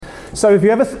So have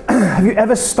you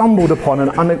ever stumbled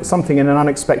upon something in an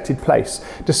unexpected place,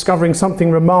 discovering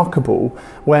something remarkable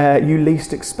where you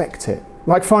least expect it?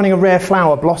 Like finding a rare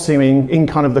flower blossoming in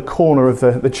kind of the corner of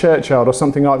the churchyard or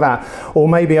something like that. Or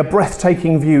maybe a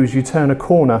breathtaking view as you turn a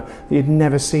corner that you'd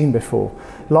never seen before.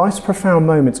 Life's profound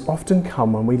moments often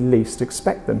come when we least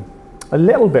expect them. A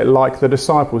little bit like the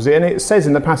disciples. And it says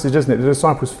in the passage, doesn't it, the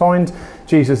disciples find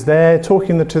Jesus there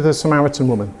talking to the Samaritan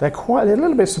woman. They're a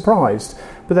little bit surprised.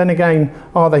 But then again,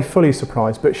 are they fully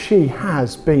surprised? But she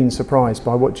has been surprised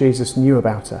by what Jesus knew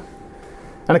about her.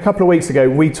 And a couple of weeks ago,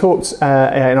 we talked in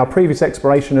our previous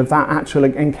exploration of that actual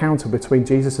encounter between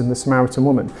Jesus and the Samaritan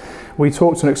woman. We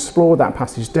talked and explored that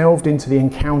passage, delved into the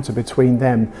encounter between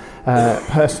them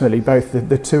personally, both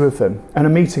the two of them, and a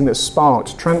meeting that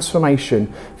sparked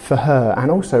transformation for her and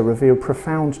also revealed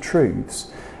profound truths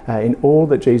in all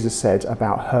that Jesus said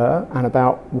about her and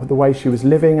about the way she was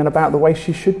living and about the way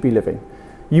she should be living.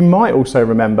 You might also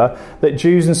remember that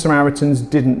Jews and Samaritans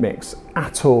didn't mix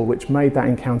at all, which made that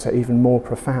encounter even more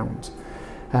profound.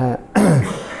 And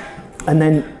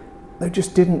then they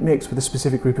just didn't mix with a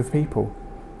specific group of people.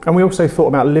 And we also thought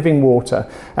about living water,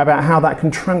 about how that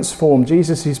can transform.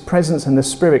 Jesus' presence and the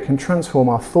Spirit can transform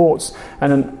our thoughts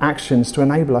and actions to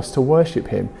enable us to worship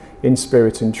him in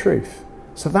spirit and truth.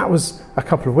 So that was a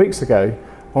couple of weeks ago,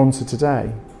 on to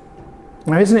today.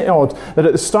 Now, isn't it odd that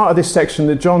at the start of this section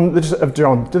that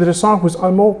the disciples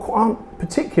aren't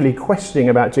particularly questioning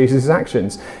about Jesus'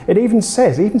 actions? It even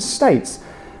states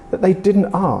that they didn't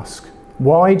ask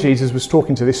why Jesus was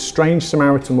talking to this strange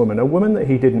Samaritan woman, a woman that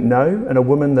he didn't know and a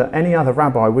woman that any other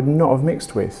rabbi would not have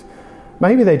mixed with.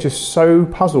 Maybe they're just so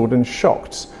puzzled and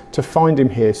shocked to find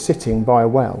him here sitting by a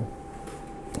well,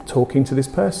 talking to this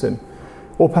person.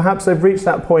 Or perhaps they've reached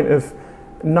that point of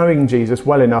knowing Jesus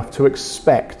well enough to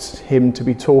expect him to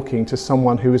be talking to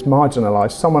someone who is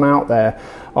marginalised, someone out there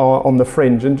on the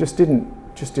fringe, and just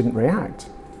didn't react.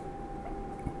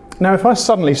 Now, if I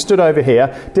suddenly stood over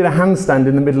here, did a handstand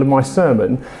in the middle of my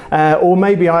sermon, or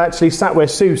maybe I actually sat where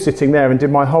Sue's sitting there and did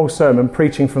my whole sermon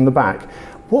preaching from the back,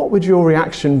 what would your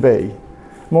reaction be?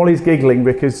 Molly's giggling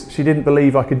because she didn't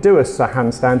believe I could do a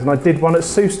handstand, and I did one at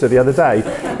Sooster the other day.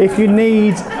 If you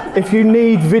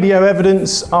need video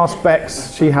evidence, ask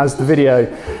Bex. She has the video.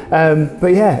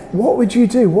 But yeah, what would you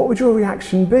do? What would your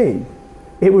reaction be?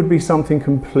 It would be something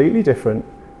completely different,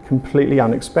 completely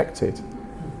unexpected.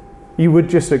 You would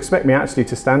just expect me actually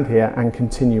to stand here and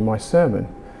continue my sermon.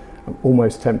 I'm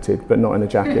almost tempted, but not in a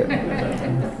jacket.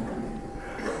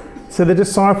 So the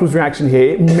disciples' reaction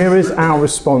here, it mirrors our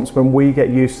response when we get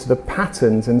used to the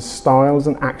patterns and styles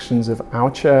and actions of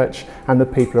our church and the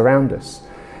people around us.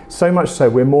 So much so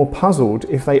we're more puzzled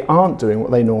if they aren't doing what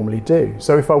they normally do.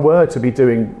 So if I were to be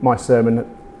doing my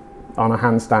sermon on a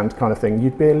handstand kind of thing,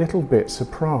 you'd be a little bit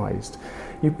surprised.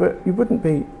 But you wouldn't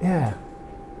be,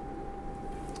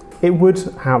 It would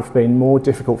have been more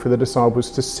difficult for the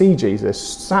disciples to see Jesus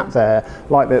sat there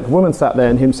like that, the woman sat there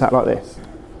and him sat like this.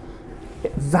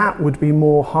 That would be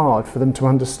more hard for them to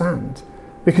understand,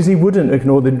 because he wouldn't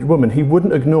ignore the woman, he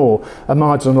wouldn't ignore a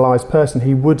marginalised person,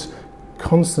 he would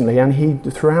constantly, and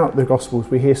throughout the Gospels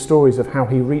we hear stories of how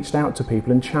he reached out to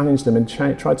people and challenged them and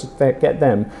tried to get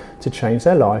them to change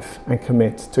their life and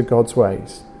commit to God's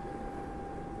ways.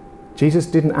 Jesus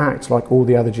didn't act like all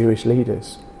the other Jewish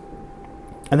leaders.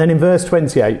 And then in verse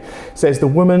 28 says the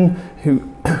woman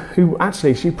who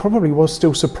actually, she probably was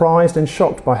still surprised and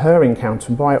shocked by her encounter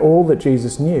and by all that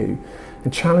Jesus knew,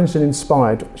 and challenged and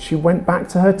inspired, she went back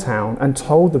to her town and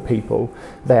told the people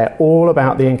there all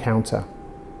about the encounter.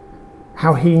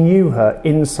 How he knew her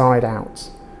inside out.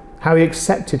 How he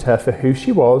accepted her for who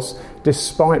she was,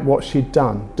 despite what she'd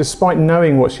done, despite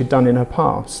knowing what she'd done in her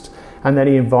past. And then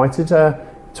he invited her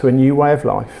to a new way of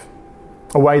life,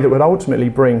 a way that would ultimately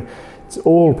bring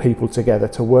all people together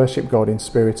to worship God in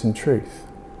spirit and truth.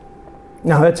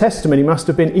 Now, her testimony must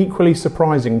have been equally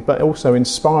surprising but also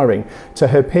inspiring to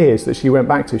her peers that she went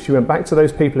back to. She went back to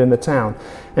those people in the town,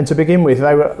 and to begin with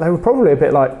they were probably a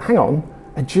bit like, hang on,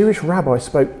 a Jewish rabbi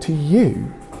spoke to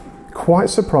you? Quite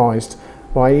surprised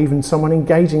by even someone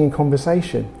engaging in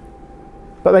conversation.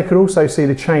 But they could also see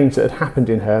the change that had happened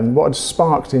in her and what had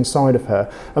sparked inside of her.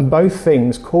 And both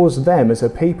things caused them as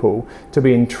a people to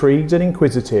be intrigued and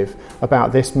inquisitive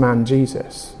about this man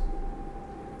Jesus.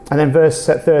 And then verse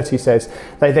 30 says,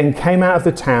 they then came out of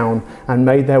the town and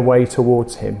made their way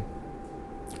towards him.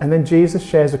 And then Jesus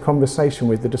shares a conversation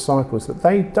with the disciples that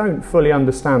they don't fully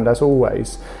understand, as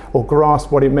always, or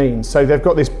grasp what it means. So they've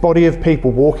got this body of people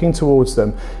walking towards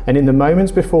them, and in the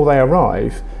moments before they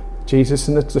arrive, Jesus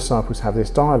and the disciples have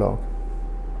this dialogue.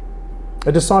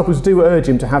 The disciples do urge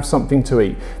him to have something to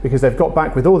eat because they've got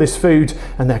back with all this food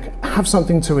and they're have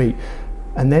something to eat.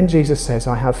 And then Jesus says,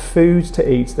 I have food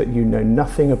to eat that you know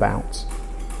nothing about,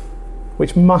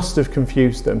 which must have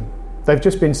confused them. They've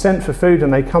just been sent for food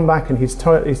and they come back and he's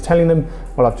telling them,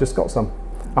 well, I've just got some.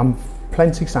 I'm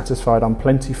plenty satisfied, I'm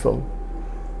plenty full.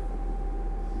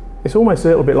 It's almost a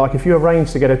little bit like if you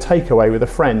arranged to get a takeaway with a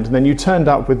friend and then you turned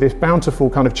up with this bountiful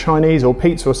kind of Chinese or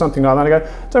pizza or something like that and I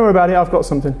go, don't worry about it, I've got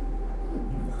something.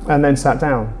 And then sat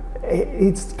down.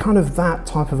 It's kind of that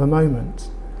type of a moment.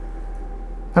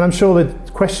 And I'm sure the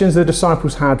questions the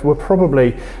disciples had were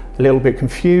probably a little bit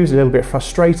confused, a little bit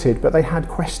frustrated, but they had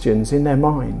questions in their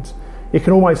mind. You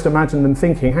can almost imagine them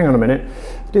thinking, hang on a minute,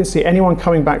 I didn't see anyone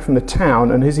coming back from the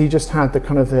town, and has he just had the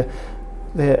kind of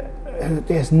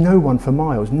there's no one for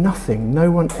miles, nothing,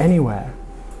 no one anywhere.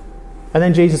 And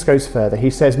then Jesus goes further. He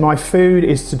says, my food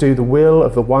is to do the will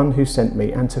of the one who sent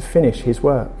me and to finish his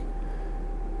work.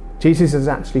 Jesus is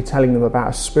actually telling them about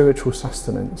a spiritual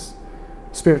sustenance,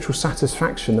 spiritual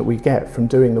satisfaction that we get from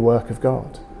doing the work of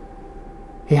God.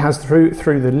 He has through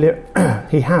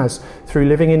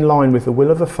living in line with the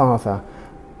will of the Father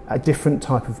a different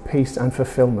type of peace and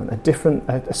fulfillment,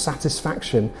 a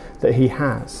satisfaction that he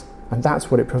has, and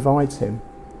that's what it provides him.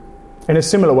 In a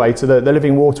similar way to the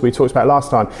living water we talked about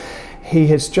last time,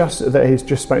 he's just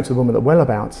spoken to the woman at the well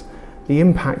about the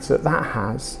impact that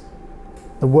has.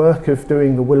 The work of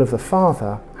doing the will of the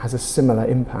Father has a similar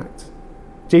impact.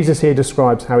 Jesus here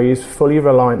describes how he is fully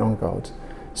reliant on God,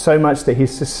 so much that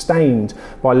he's sustained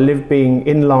by being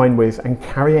in line with and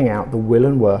carrying out the will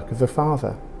and work of the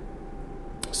Father.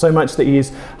 So much that he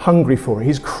is hungry for it.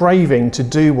 He's craving to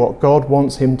do what God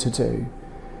wants him to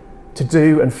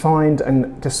do and find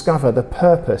and discover the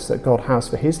purpose that God has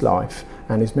for his life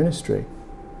and his ministry.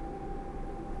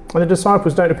 And the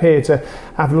disciples don't appear to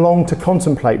have long to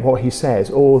contemplate what he says,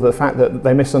 or the fact that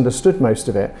they misunderstood most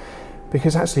of it,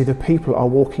 because actually the people are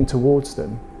walking towards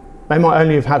them. They might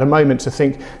only have had a moment to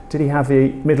think, did he have the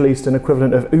Middle Eastern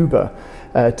equivalent of Uber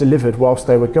delivered whilst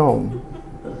they were gone?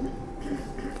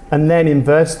 And then in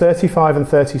verse 35 and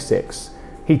 36,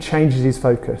 he changes his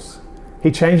focus.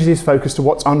 He changes his focus to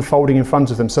what's unfolding in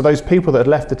front of them. So those people that had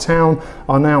left the town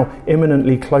are now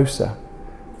imminently closer,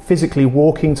 physically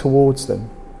walking towards them.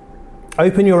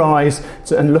 Open your eyes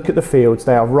and look at the fields.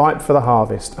 They are ripe for the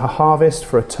harvest, a harvest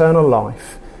for eternal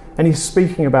life. And he's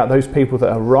speaking about those people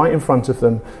that are right in front of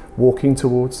them, walking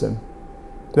towards them.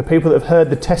 The people that have heard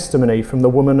the testimony from the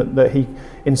woman that he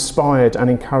inspired and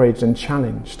encouraged and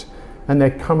challenged. And they're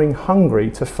coming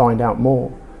hungry to find out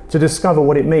more, to discover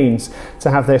what it means to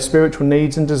have their spiritual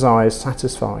needs and desires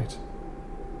satisfied.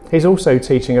 He's also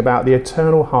teaching about the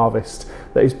eternal harvest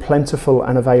that is plentiful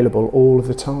and available all of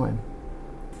the time.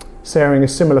 Sharing a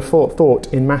similar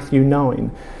thought in Matthew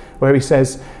 9, where he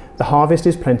says, the harvest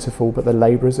is plentiful, but the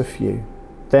labourers are few.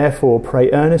 Therefore,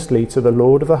 pray earnestly to the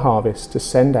Lord of the harvest to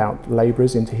send out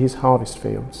labourers into his harvest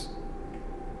fields.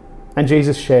 And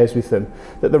Jesus shares with them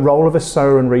that the role of a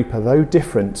sower and reaper, though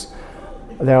different,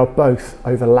 they are both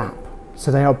overlap.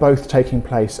 So they are both taking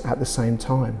place at the same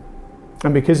time.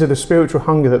 And because of the spiritual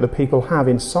hunger that the people have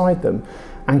inside them,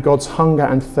 and God's hunger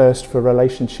and thirst for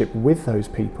relationship with those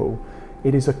people,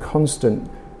 it is a constant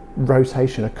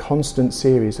rotation, a constant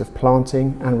series of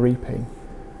planting and reaping,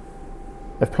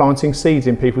 of planting seeds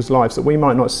in people's lives that we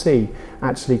might not see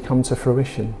actually come to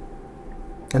fruition.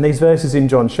 And these verses in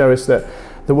John show us that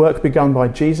the work begun by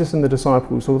Jesus and the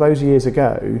disciples all those years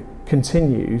ago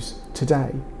continues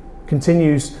today,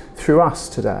 continues through us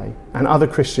today and other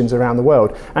Christians around the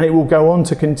world, and it will go on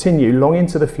to continue long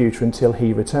into the future until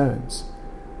he returns.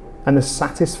 And the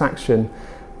satisfaction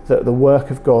that the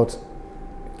work of God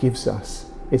gives us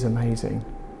is amazing.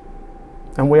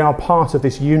 And we are part of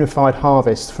this unified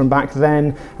harvest from back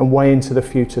then and way into the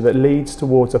future that leads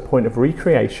towards a point of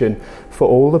recreation for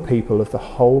all the people of the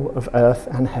whole of earth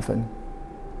and heaven.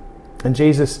 And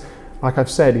Jesus, like I've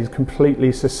said, is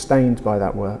completely sustained by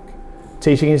that work,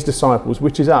 teaching his disciples,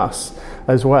 which is us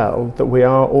as well, that we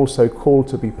are also called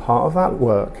to be part of that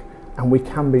work and we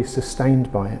can be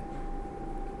sustained by it.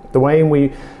 The way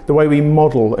we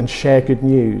model and share good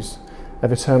news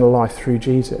of eternal life through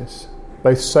Jesus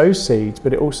both sows seeds,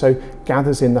 but it also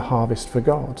gathers in the harvest for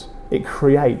God. It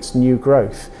creates new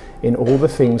growth in all the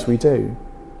things we do.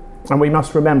 And we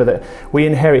must remember that we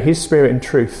inherit his spirit and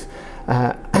truth,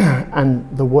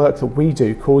 and the work that we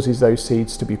do causes those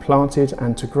seeds to be planted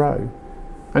and to grow.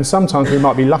 And sometimes we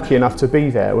might be lucky enough to be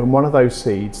there when one of those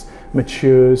seeds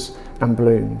matures and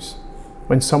blooms,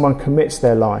 when someone commits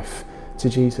their life to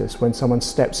Jesus, when someone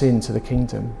steps into the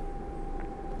kingdom.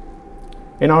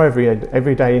 In our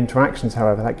everyday interactions,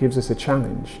 however, that gives us a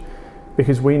challenge,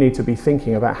 because we need to be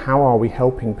thinking about how are we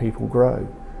helping people grow?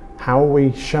 How are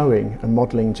we showing and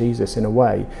modelling Jesus in a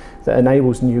way that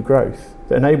enables new growth,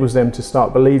 that enables them to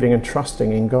start believing and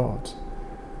trusting in God?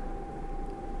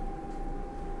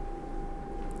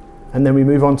 And then we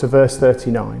move on to verse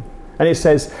 39. And it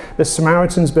says, the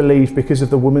Samaritans believed because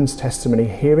of the woman's testimony,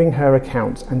 hearing her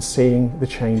account and seeing the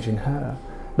change in her.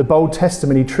 The bold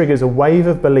testimony triggers a wave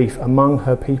of belief among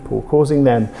her people, causing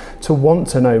them to want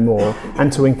to know more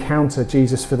and to encounter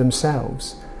Jesus for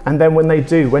themselves. And then when they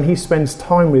do, when he spends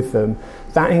time with them,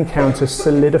 that encounter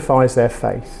solidifies their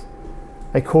faith.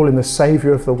 They call him the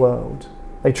Saviour of the world.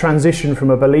 They transition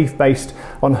from a belief based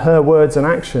on her words and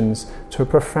actions to a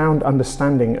profound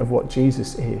understanding of what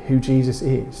Jesus is, who Jesus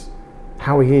is,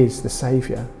 how he is the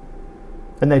Saviour.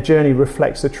 And their journey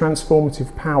reflects the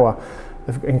transformative power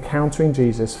of encountering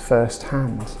Jesus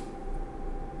firsthand.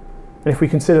 And if we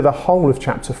consider the whole of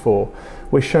chapter 4,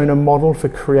 we're shown a model for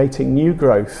creating new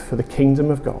growth for the kingdom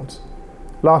of God.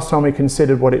 Last time we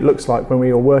considered what it looks like when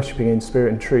we are worshipping in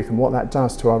spirit and truth and what that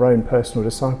does to our own personal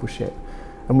discipleship,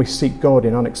 and we seek God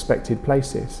in unexpected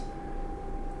places,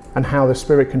 and how the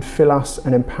Spirit can fill us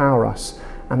and empower us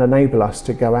and enable us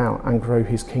to go out and grow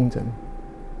his kingdom.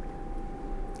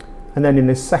 And then in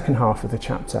this second half of the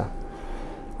chapter,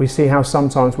 we see how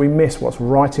sometimes we miss what's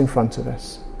right in front of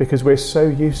us because we're so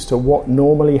used to what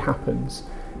normally happens,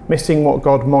 missing what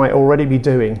God might already be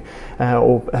doing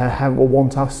or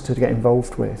want us to get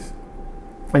involved with.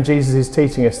 And Jesus is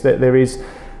teaching us that there is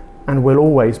and will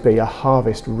always be a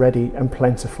harvest ready and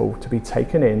plentiful to be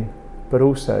taken in, but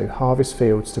also harvest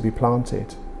fields to be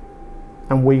planted.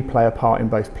 And we play a part in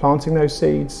both planting those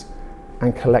seeds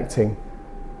and collecting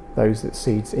those that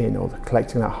seeds in, or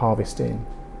collecting that harvest in.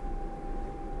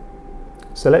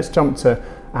 So let's jump to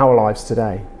our lives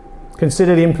today.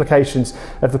 Consider the implications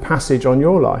of the passage on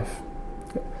your life.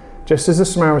 Just as the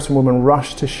Samaritan woman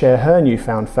rushed to share her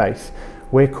newfound faith,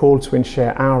 we're called to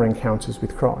share our encounters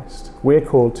with Christ. We're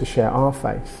called to share our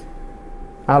faith.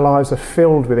 Our lives are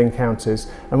filled with encounters,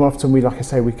 and often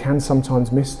we can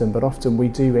sometimes miss them, but often we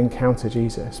do encounter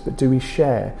Jesus. But do we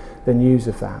share the news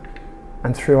of that?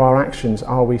 And through our actions,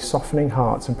 are we softening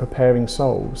hearts and preparing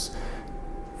souls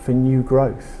for new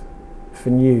growth, for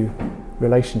new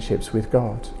relationships with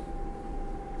God?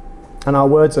 And our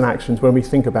words and actions, when we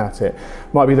think about it,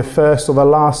 might be the first or the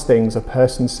last things a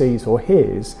person sees or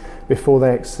hears before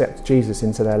they accept Jesus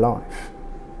into their life,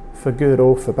 for good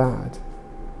or for bad.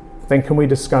 Then can we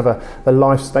discover the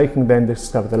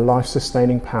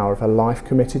life-sustaining power of a life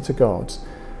committed to God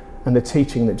and the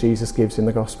teaching that Jesus gives in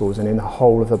the Gospels and in the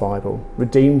whole of the Bible,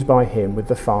 redeemed by him with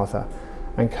the Father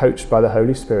and coached by the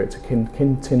Holy Spirit to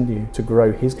continue to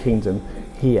grow his kingdom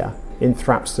here in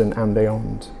Thrapston and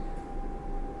beyond.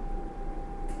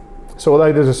 So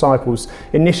although the disciples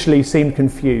initially seemed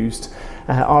confused,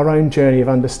 our own journey of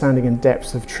understanding and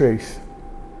depth of truth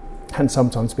can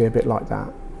sometimes be a bit like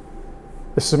that.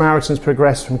 The Samaritans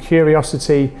progress from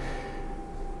curiosity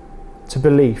to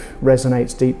belief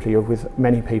resonates deeply with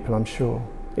many people, I'm sure.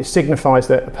 It signifies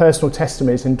that personal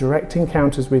testimonies and direct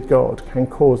encounters with God can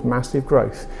cause massive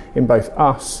growth in both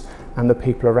us and the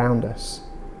people around us.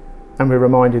 And we're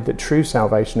reminded that true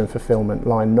salvation and fulfillment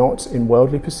lie not in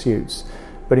worldly pursuits,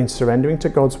 but in surrendering to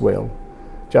God's will.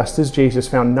 Just as Jesus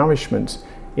found nourishment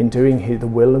in doing the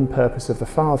will and purpose of the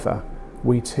Father,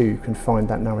 we too can find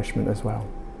that nourishment as well.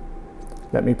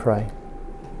 Let me pray.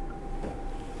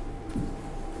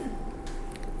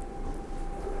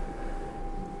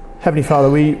 Heavenly Father,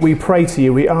 we pray to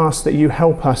you, we ask that you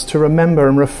help us to remember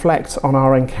and reflect on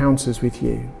our encounters with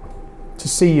you, to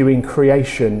see you in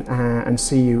creation and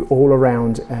see you all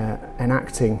around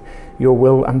enacting your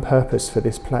will and purpose for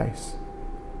this place.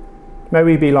 May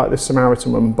we be like the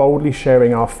Samaritan woman, boldly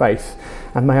sharing our faith,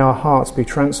 and may our hearts be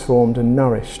transformed and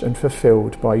nourished and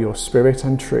fulfilled by your Spirit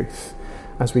and truth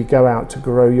as we go out to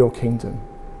grow your kingdom.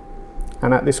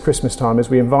 And at this Christmas time, as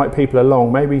we invite people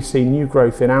along, may we see new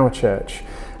growth in our church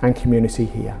and community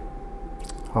here.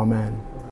 Amen.